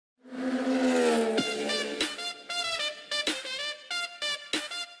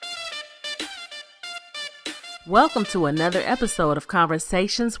Welcome to another episode of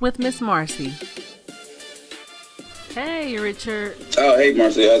Conversations with Miss Marcie. Hey, Richard. Oh, hey,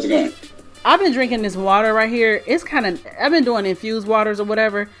 Marcie. How's it going? I've been drinking this water right here. I've been doing infused waters or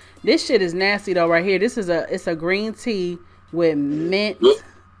whatever. This shit is nasty though right here. It's a green tea with mint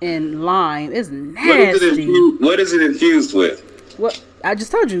and lime. It's nasty. What is it infused with? Well, I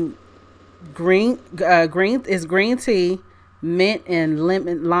just told you. Green is green tea, mint and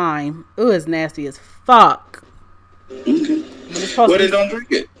lemon lime. Ooh, it's nasty as fuck. Okay. Well, then don't drink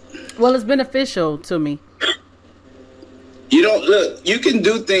it. Well, it's beneficial to me. You don't look. You can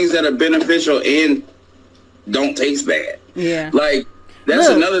do things that are beneficial and don't taste bad. Yeah. Like that's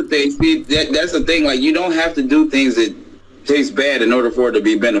another thing. See, that's the thing. Like you don't have to do things that taste bad in order for it to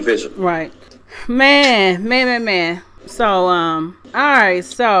be beneficial. Right. Man. So, all right.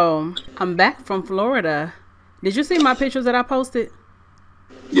 So I'm back from Florida. Did you see my pictures that I posted?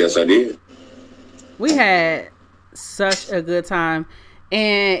 Yes, I did. We had such a good time.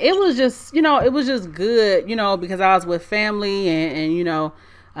 And it was just good, because I was with family and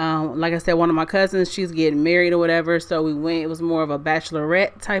like I said, one of my cousins, she's getting married or whatever. So we went, it was more of a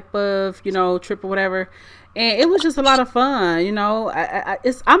bachelorette type of, trip or whatever. And it was just a lot of fun,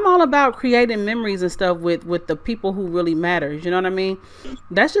 I'm all about creating memories and stuff with the people who really matters. You know what I mean?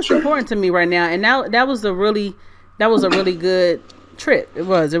 That's just important to me right now. And now that was a really good trip. It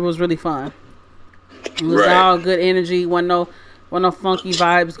was really fun. It was all good energy. Wasn't no funky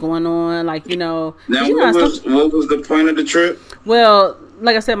vibes going on. Like, Now, what was the point of the trip? Well,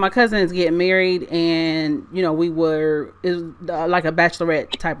 like I said, my cousin is getting married and, it was like a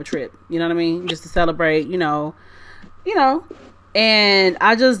bachelorette type of trip. You know what I mean? Just to celebrate, and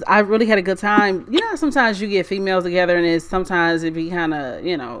I really had a good time. Sometimes you get females together and sometimes it be kind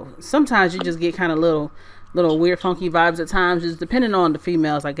of, sometimes you just get kind of little weird funky vibes at times, just depending on the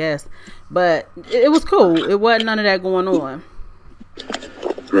females, I guess. But it was cool. It wasn't none of that going on.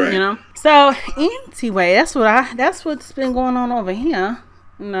 Right. So anyway, that's what's been going on over here.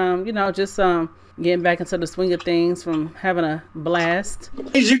 And, just getting back into the swing of things from having a blast.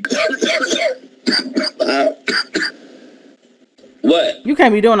 What? You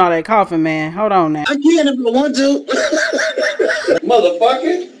can't be doing all that coughing, man. Hold on now. I can if I want to.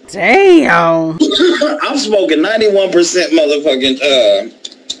 Motherfucker. Damn. I'm smoking 91% motherfucking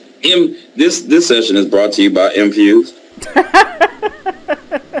this session is brought to you by Infused.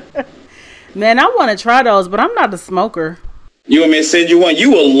 Man, I want to try those, but I'm not a smoker. You want me to send you one?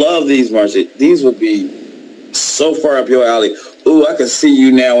 You will love these, Marcie. These would be so far up your alley. Ooh, I can see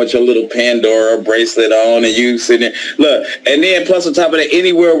you now with your little Pandora bracelet on and you sitting there. Look, and then plus on top of that,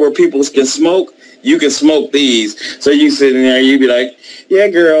 anywhere where people can smoke, you can smoke these. So you sitting there, you be like, yeah,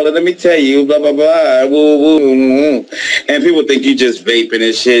 girl, let me tell you, blah, blah, blah, woo, woo, woo. And people think you just vaping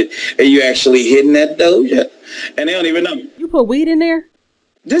and shit, and you actually hitting that doja. And they don't even know. You put weed in there?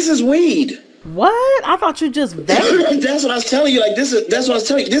 This is weed. What? I thought you just vaped. That's what I was telling you. Like that's what I was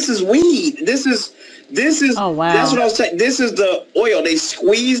telling you. This is weed. This is. Oh wow. That's what I was saying. This is the oil. They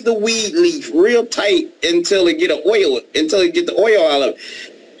squeeze the weed leaf real tight until it get the oil out of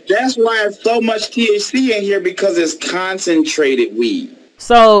it. That's why it's so much THC in here, because it's concentrated weed.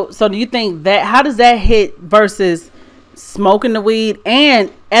 So do you think that, how does that hit versus smoking the weed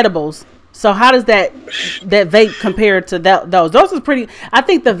and edibles? So how does that vape compare to those? Those is pretty. I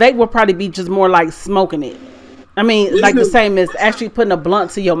think the vape will probably be just more like smoking it. I mean, like the same as actually putting a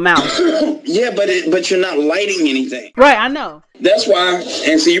blunt to your mouth. Yeah, but you're not lighting anything. Right, I know. That's why.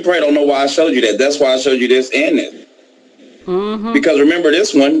 And see, you probably don't know why I showed you that. That's why I showed you this and this. Mm-hmm. Because remember,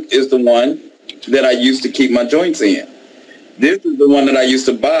 this one is the one that I used to keep my joints in. This is the one that I used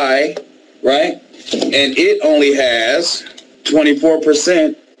to buy, right? And it only has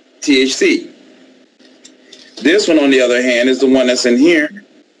 24% THC. This one, on the other hand, is the one that's in here,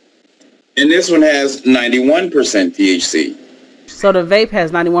 and this one has 91% THC. So the vape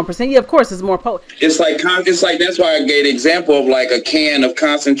has 91%. Yeah, of course, it's more potent. It's like that's why I gave the example of like a can of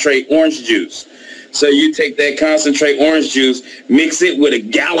concentrate orange juice. So you take that concentrate orange juice, mix it with a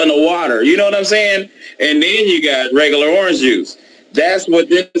gallon of water. You know what I'm saying? And then you got regular orange juice. That's what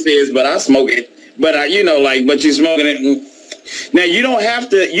this is. But I smoke it. But but you smoking it. Now you don't have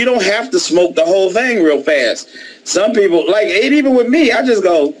to smoke the whole thing real fast. Some people even with me, I just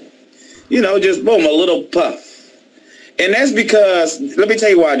go, just boom, a little puff. And that's because, let me tell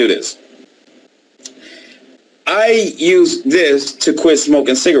you why I do this. I use this to quit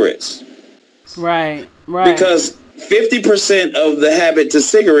smoking cigarettes. Right. Because 50% of the habit to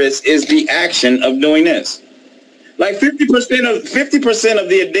cigarettes is the action of doing this. Like 50% of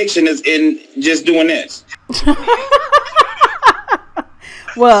the addiction is in just doing this.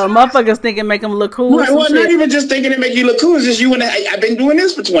 Well, motherfuckers thinking make them look cool. Right, well, not even just thinking it make you look cool. It's just you and I've been doing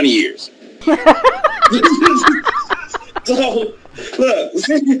this for 20 years. So, look,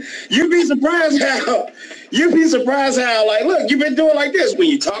 you'd be surprised how, like, look, you've been doing like this when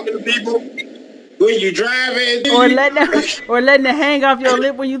you talking to people, when you driving, or letting it hang off your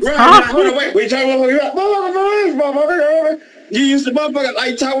lip when you talk. Right, hold on, wait, when you talk, motherfucker, you used to motherfucker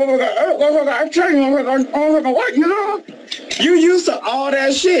like talk, motherfucker, I'm trying, motherfucker, what, you know? You used to all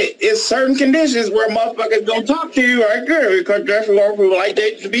that shit. It's certain conditions where motherfuckers don't talk to you right there because that's what people like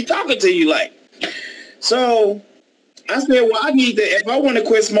they should be talking to you like. So I said, well, I need to, if I want to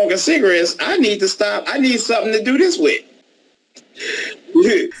quit smoking cigarettes, I need to stop. I need something to do this with.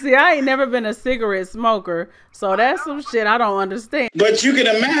 See, I ain't never been a cigarette smoker, so that's some shit I don't understand. But you can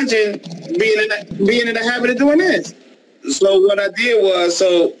imagine being in the habit of doing this. So what I did was,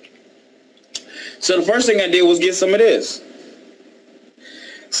 so the first thing I did was get some of this.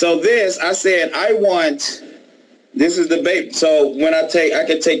 So this, I said, this is the vape. So when I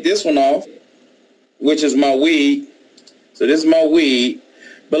can take this one off, which is my weed. So this is my weed.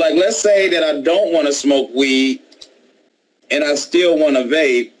 But like, let's say that I don't want to smoke weed and I still want to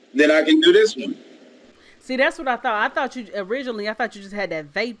vape, then I can do this one. See, that's what I thought. I thought you just had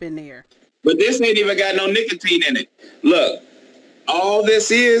that vape in there. But this ain't even got no nicotine in it. Look, all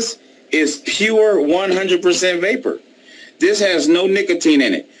this is pure 100% vapor. This has no nicotine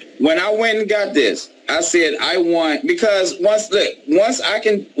in it. When I went and got this, I said because once I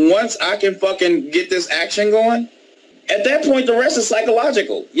can fucking get this action going, at that point the rest is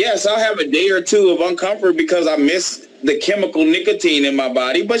psychological. Yes, I'll have a day or two of uncomfort because I miss the chemical nicotine in my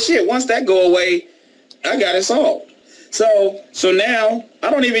body. But shit, once that go away, I got it solved. So now I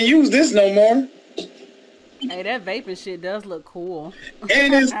don't even use this no more. Hey, that vaping shit does look cool.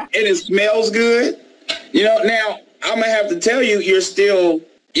 And it smells good. You know, now I'm gonna have to tell you, you're still,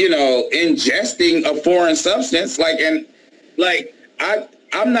 you know, ingesting a foreign substance. I'm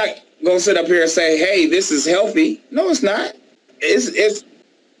not gonna sit up here and say, hey, this is healthy. No, it's not.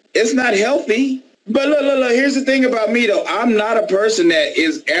 It's not healthy. But look, here's the thing about me though. I'm not a person that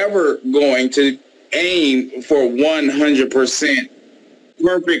is ever going to aim for 100%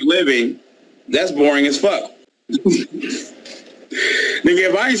 perfect living. That's boring as fuck. Nigga,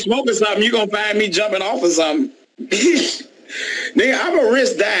 if I ain't smoking something, you gonna find me jumping off of something. Nigga, I'm a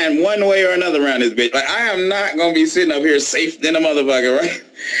risk dying one way or another around this bitch. Like, I am not gonna be sitting up here safe than a motherfucker, right?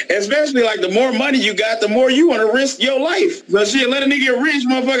 Especially like the more money you got, the more you want to risk your life. So shit, let a nigga get rich,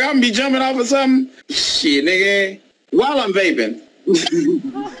 motherfucker. I'm gonna be jumping off of something. Shit, nigga, while I'm vaping.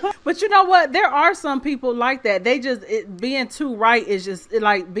 But you know what? There are some people like that. They just being too right is just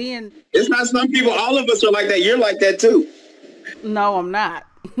like being. It's not some people. All of us are like that. You're like that too. No, I'm not.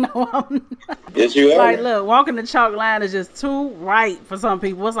 No, I'm not. Yes, you are. Like, look, walking the chalk line is just too right for some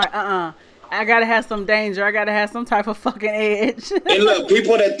people. It's like, I gotta have some danger. I gotta have some type of fucking edge. And look,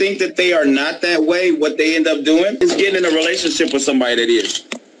 people that think that they are not that way, what they end up doing is getting in a relationship with somebody that is.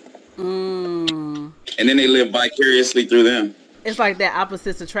 And then they live vicariously through them. It's like that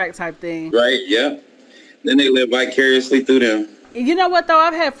opposites attract type thing. Right, yeah. Then they live vicariously through them. You know what though?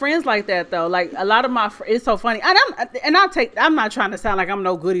 I've had friends like that though. Like a lot of my, it's so funny. I'm not trying to sound like I'm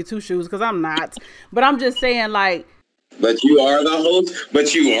no goody two shoes because I'm not. But I'm just saying like. But you are the host.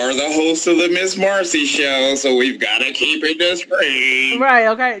 But you are the host of the Miss Marcie show, so we've got to keep it discreet. Right.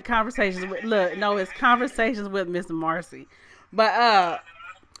 Okay. It's conversations with Miss Marcie. But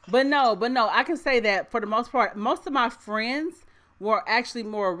no. I can say that for the most part, most of my friends were actually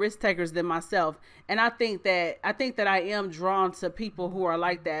more risk takers than myself. And I think that I am drawn to people who are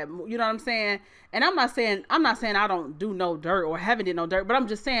like that. You know what I'm saying? And I'm not saying I don't do no dirt or haven't did no dirt, but I'm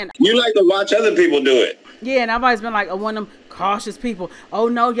just saying you like to watch other people do it. Yeah, and I've always been like one of them cautious people. Oh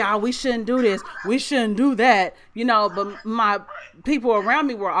no, y'all, we shouldn't do this. We shouldn't do that. You know, but my people around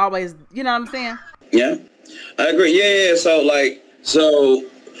me were always, you know what I'm saying? Yeah. I agree. Yeah. So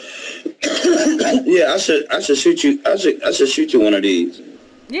yeah, I should shoot you. I should shoot you one of these.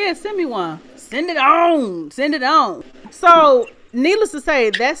 Yeah, send me one. Send it on. So, needless to say,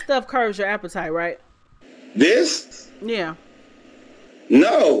 that stuff curbs your appetite, right? This? Yeah.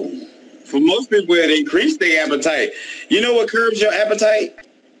 No. For most people, it increases their appetite. You know what curbs your appetite?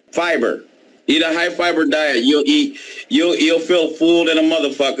 Fiber. Eat a high fiber diet. You'll feel full than a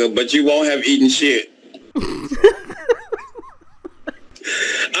motherfucker, but you won't have eaten shit.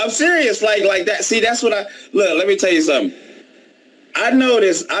 I'm serious, like that. See, that's what look. Let me tell you something. I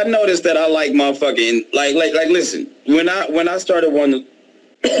noticed that I like motherfucking like. Listen, when I started wanting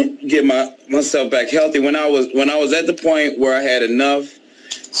to get myself back healthy, when I was at the point where I had enough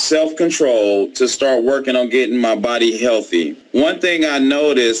self-control to start working on getting my body healthy, one thing I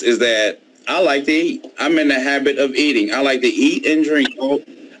noticed is that I like to eat. I'm in the habit of eating. I like to eat and drink.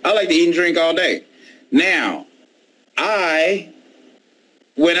 I like to eat and drink all day. Now,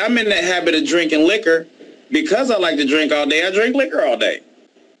 when I'm in the habit of drinking liquor, because I like to drink all day, I drink liquor all day.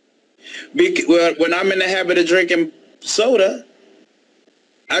 When I'm in the habit of drinking soda,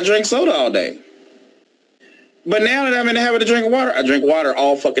 I drink soda all day. But now that I'm in the habit of drinking water, I drink water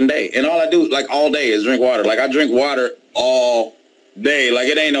all fucking day. And all I do, like, all day is drink water. Like, I drink water all day. Like,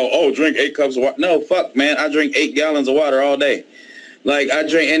 it ain't no, drink 8 cups of water. No, fuck, man. I drink 8 gallons of water all day. Like, I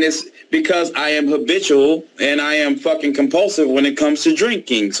drink, and it's because I am habitual and I am fucking compulsive when it comes to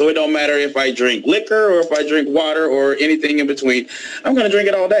drinking. So it don't matter if I drink liquor or if I drink water or anything in between. I'm going to drink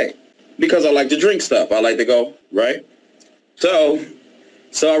it all day because I like to drink stuff. I like to go, right? So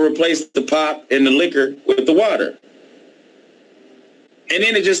I replaced the pop and the liquor with the water. And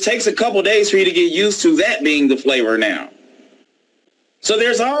then it just takes a couple days for you to get used to that being the flavor now. So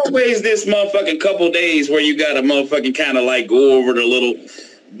there's always this motherfucking couple days where you got to motherfucking kind of like go over the little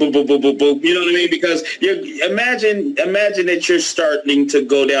boop, boop, boop, boop, boop. You know what I mean? Because you imagine that you're starting to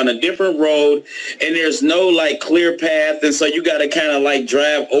go down a different road and there's no like clear path. And so you got to kind of like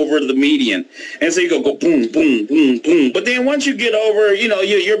drive over the median. And so you go boom, boom, boom, boom. But then once you get over, you know,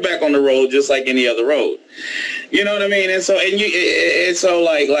 you're back on the road just like any other road. You know what I mean? And so you're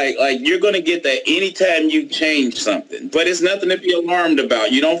going to get that anytime you change something. But it's nothing to be alarmed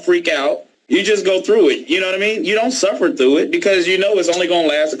about. You don't freak out. You just go through it. You know what I mean? You don't suffer through it because you know it's only going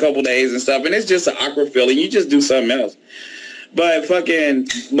to last a couple days and stuff. And it's just an awkward feeling. You just do something else. But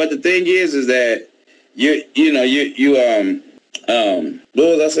the thing is that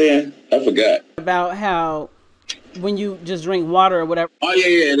what was I saying? I forgot. About how when you just drink water or whatever. Oh,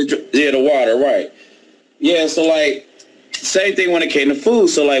 yeah, the water, right. Yeah, so like, same thing when it came to food.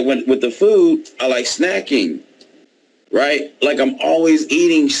 So like with the food, I like snacking, right? Like I'm always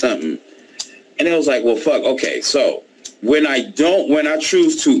eating something. And it was like, well, fuck, okay. So when I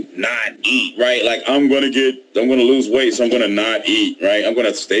choose to not eat, right? Like I'm going to lose weight, so I'm going to not eat, right? I'm going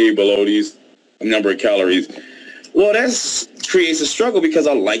to stay below these number of calories. Well, that creates a struggle because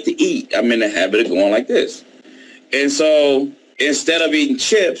I like to eat. I'm in the habit of going like this. And so instead of eating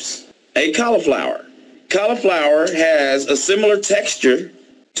chips, I ate cauliflower. Cauliflower has a similar texture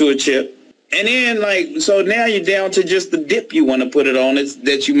to a chip. And then so now you're down to just the dip you want to put it on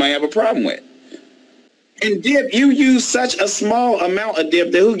that you might have a problem with. And dip, you use such a small amount of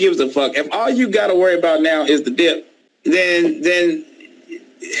dip that who gives a fuck? If all you got to worry about now is the dip, then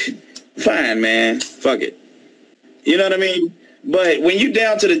fine, man. Fuck it. You know what I mean? But when you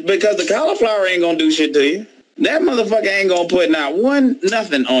down to because the cauliflower ain't going to do shit to you. That motherfucker ain't going to put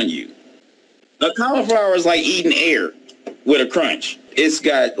nothing on you. The cauliflower is like eating air with a crunch. It's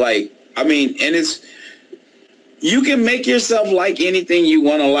got you can make yourself like anything you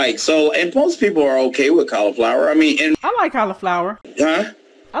want to like. So, and most people are okay with cauliflower. I like cauliflower. Huh?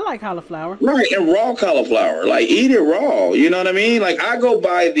 I like cauliflower. Right, and raw cauliflower. Like, eat it raw. You know what I mean? Like, I go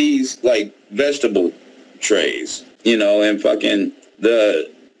buy these, like, vegetable trays, you know, and fucking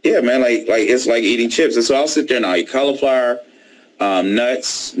man, like it's like eating chips. And so I'll sit there and I'll eat cauliflower.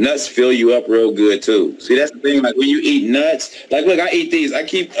 Nuts fill you up real good too. See, that's the thing. Like when you eat nuts, like look, I eat these. I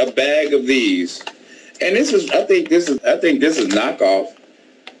keep a bag of these, and I think this is knockoff,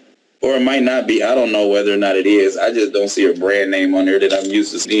 or it might not be. I don't know whether or not it is. I just don't see a brand name on there that I'm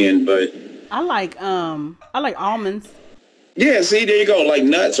used to seeing. But I like almonds. Yeah, see, there you go. Like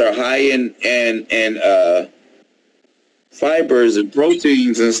nuts are high in fibers and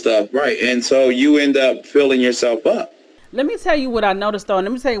proteins and stuff, right? And so you end up filling yourself up. Let me tell you what I noticed, though. And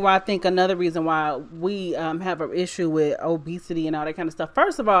let me tell you why I think another reason why we have an issue with obesity and all that kind of stuff.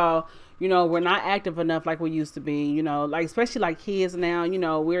 First of all, you know, we're not active enough like we used to be, you know, like especially like kids now, you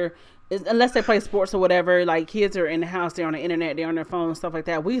know, unless they play sports or whatever, like kids are in the house, they're on the internet, they're on their phone, stuff like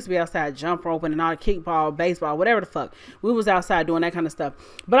that. We used to be outside jump roping and all the kickball, baseball, whatever the fuck. We was outside doing that kind of stuff.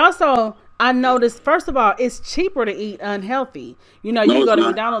 But also, I noticed, first of all, it's cheaper to eat unhealthy. You know, you can go to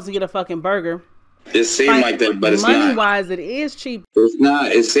McDonald's and get a fucking burger. It seemed like that, but it's not. Money-wise, it is cheap. It's not.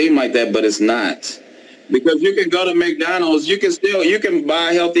 It seemed like that, but it's not. Because you can go to McDonald's, you can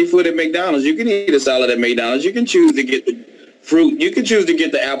buy healthy food at McDonald's. You can eat a salad at McDonald's. You can choose to get the fruit. You can choose to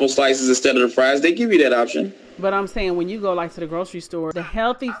get the apple slices instead of the fries. They give you that option. But I'm saying when you go like to the grocery store, the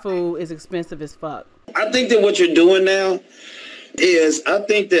healthy food is expensive as fuck. I think that what you're doing now is, I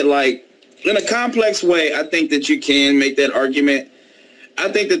think that like in a complex way, I think that you can make that argument. I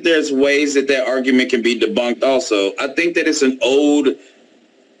think that there's ways that argument can be debunked also. I think that it's an old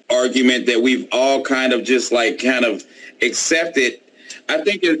argument that we've all kind of accepted. I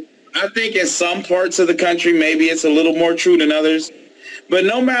think in some parts of the country, maybe it's a little more true than others. But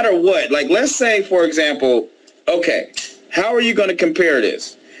no matter what, like let's say, for example, okay, how are you going to compare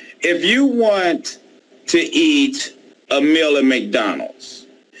this? If you want to eat a meal at McDonald's,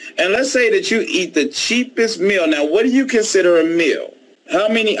 and let's say that you eat the cheapest meal. Now, what do you consider a meal? How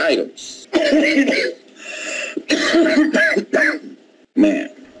many items? Man.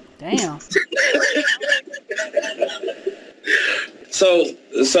 Damn.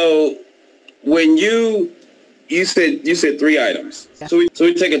 So when you said 3 items. Yeah. So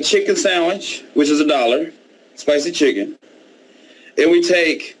we take a chicken sandwich, which is $1, spicy chicken, and we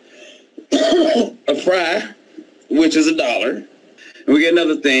take a fry, which is $1, and we get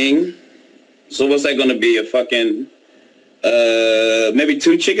another thing. So what's that going to be? A fucking maybe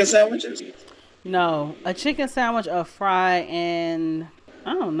 2 chicken sandwiches? No, a chicken sandwich, a fry, and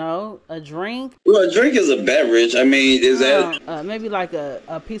I don't know, a drink. Well, a drink is a beverage. I mean, is that maybe like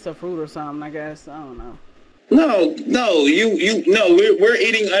a piece of fruit or something? I guess I don't know. No, we're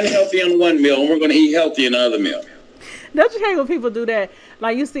eating unhealthy on one meal, and we're going to eat healthy in the other meal. Don't you hate when people do that?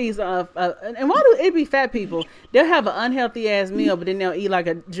 Like you see, and why do it be fat people? They'll have an unhealthy ass meal, but then they'll eat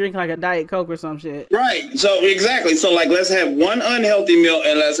drink like a Diet Coke or some shit. Right. So exactly. So like, let's have one unhealthy meal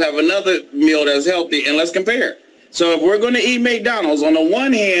and let's have another meal that's healthy, and let's compare. So if we're going to eat McDonald's, on the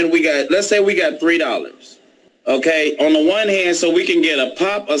one hand, let's say we got $3. Okay. On the one hand, so we can get a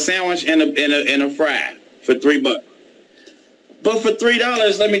pop, a sandwich, and a fry for $3. But for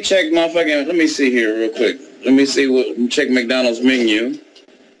 $3, let me see here real quick. Let me see check McDonald's menu.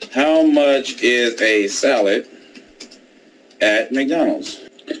 How much is a salad at McDonald's?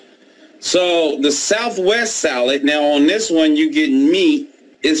 So the Southwest salad, now on this one you get meat,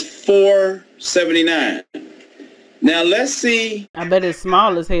 is $4.79. Now let's see. I bet it's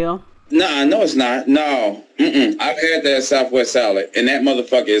small as hell. Nah, no it's not. No. I've had that Southwest salad and that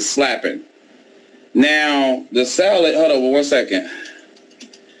motherfucker is slapping. Now the salad, hold on 1 second.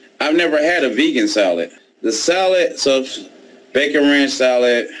 I've never had a vegan salad. The salad, so bacon ranch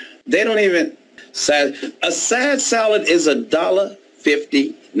salad, they don't even, a side salad is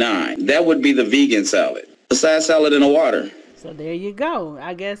 $1.59. That would be the vegan salad. A side salad in the water. So there you go.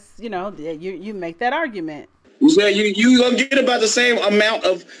 I guess, you make that argument. So you gonna get about the same amount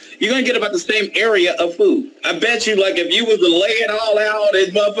of, you're gonna get about the same area of food. I bet you, like, if you was to lay it all out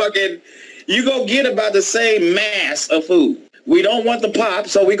and motherfucking, you gonna get about the same mass of food. We don't want the pop,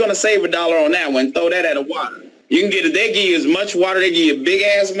 so we're going to save $1 on that one. Throw that at a water. You can get it. They give you as much water. They give you a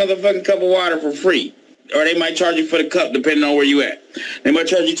big-ass motherfucking cup of water for free. Or they might charge you for the cup, depending on where you at. They might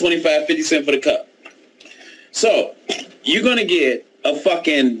charge you 25, 50 cents for the cup. So, you're going to get a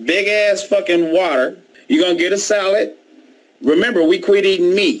fucking big-ass fucking water. You're going to get a salad. Remember, we quit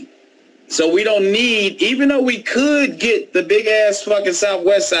eating meat. So we don't need, even though we could get the big-ass fucking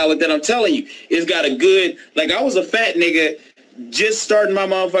Southwest salad that I'm telling you, it's got a good, like I was a fat nigga just starting my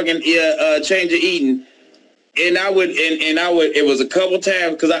motherfucking change of eating, and I would, it was a couple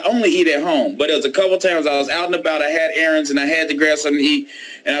times, because I only eat at home, but it was a couple times I was out and about, I had errands, and I had to grab something to eat,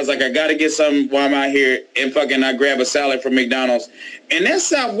 and I was like, I gotta get something while I'm out here, and fucking I grab a salad from McDonald's, and that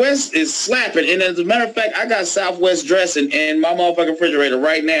Southwest is slapping, and as a matter of fact, I got Southwest dressing in my motherfucking refrigerator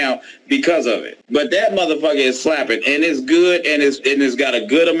right now because of it, but that motherfucker is slapping, and it's good, and it's got a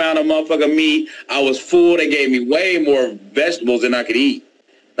good amount of motherfucking meat. I was full. They gave me way more vegetables than I could eat.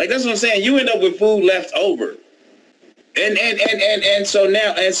 Like, that's what I'm saying. You end up with food left over. And so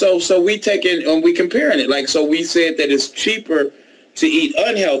now, so we taking, and we comparing it. Like, so we said that it's cheaper to eat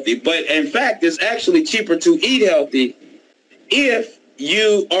unhealthy, but in fact, it's actually cheaper to eat healthy if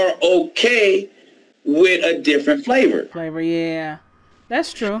you are okay with a different flavor. Yeah.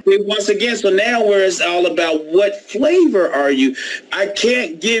 That's true. Once again, so now where it's all about what flavor are you? I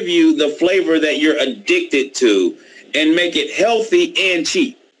can't give you the flavor that you're addicted to and make it healthy and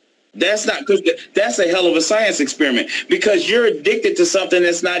cheap. That's not, because that's a hell of a science experiment, because you're addicted to something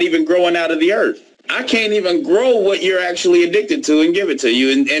that's not even growing out of the earth. I can't even grow what you're actually addicted to and give it to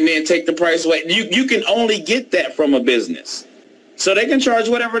you and then take the price away. You can only get that from a business. So they can charge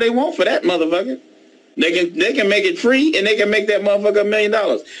whatever they want for that motherfucker. They can make it free, and they can make that motherfucker $1 million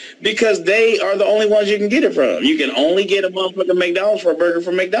because they are the only ones you can get it from. You can only get a motherfucking McDonald's for a burger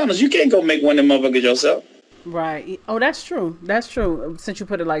from McDonald's. You can't go make one of them motherfuckers yourself. Right. Oh, that's true. That's true. Since you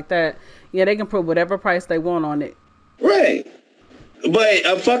put it like that, yeah, they can put whatever price they want on it. Right. But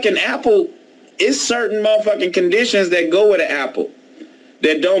a fucking apple, it's certain motherfucking conditions that go with an apple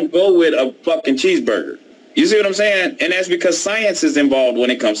that don't go with a fucking cheeseburger. You see what I'm saying? And that's because science is involved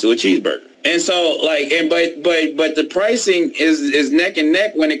when it comes to a cheeseburger. And so, like, but the pricing is neck and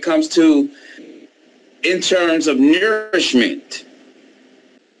neck when it comes to, in terms of nourishment.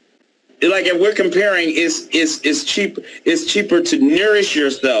 Like if we're comparing, it's cheaper to nourish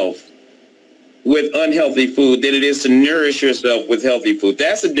yourself with unhealthy food than it is to nourish yourself with healthy food.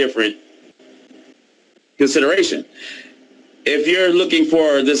 That's a different consideration. If you're looking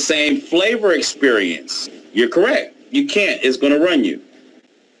for the same flavor experience, you're correct. You can't. It's going to run you.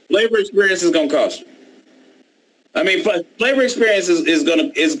 Flavor experience is going to cost you. I mean, flavor experience is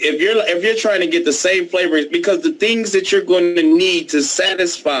if you're trying to get the same flavor, because the things that you're going to need to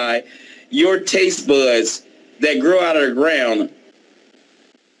satisfy your taste buds that grow out of the ground,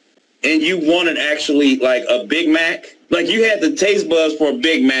 and you wanted actually like a Big Mac, like you had the taste buds for a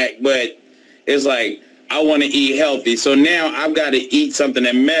Big Mac, but it's like, I want to eat healthy. So now I've got to eat something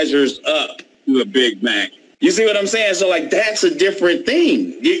that measures up to a Big Mac. You see what I'm saying? So like, that's a different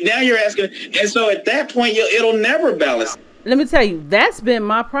thing. Now you're asking. And so at that point, it'll never balance. Let me tell you, that's been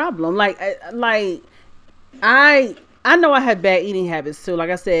my problem. Like I know I had bad eating habits too. Like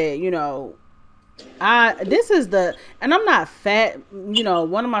I said, and I'm not fat.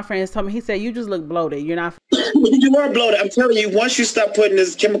 One of my friends told me, he said, you just look bloated. You're not. You are bloated. I'm telling you, once you stop putting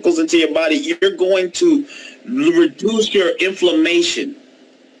these chemicals into your body, you're going to reduce your inflammation.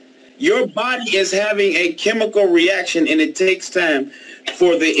 Your body is having a chemical reaction, and it takes time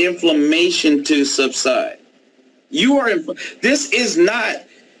for the inflammation to subside. This is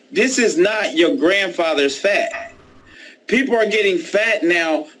not your grandfather's fat. People are getting fat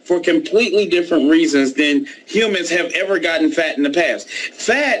now for completely different reasons than humans have ever gotten fat in the past.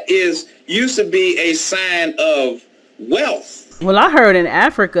 Fat used to be a sign of wealth. Well, I heard in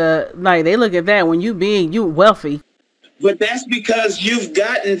Africa, like they look at that when you big, you wealthy. But that's because you've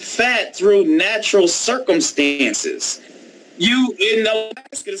gotten fat through natural circumstances. You in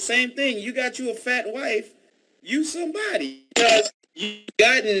Alaska, the same thing. You got you a fat wife, you somebody. Because you've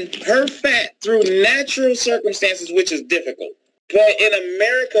gotten her fat through natural circumstances, which is difficult. But in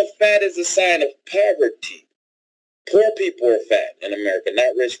America, fat is a sign of poverty. Poor people are fat in America,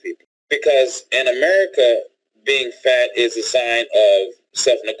 not rich people. Because in America, being fat is a sign of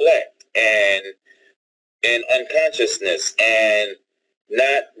self-neglect and unconsciousness and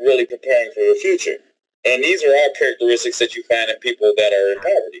not really preparing for the future. And these are all characteristics that you find in people that are in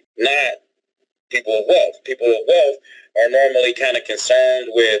poverty, not people of wealth. People of wealth are normally kind of concerned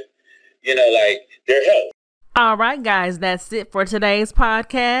with, like their health. All right, guys, that's it for today's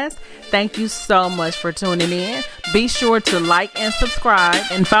podcast. Thank you so much for tuning in. Be sure to like and subscribe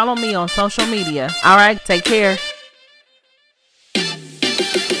and follow me on social media. All right, take care.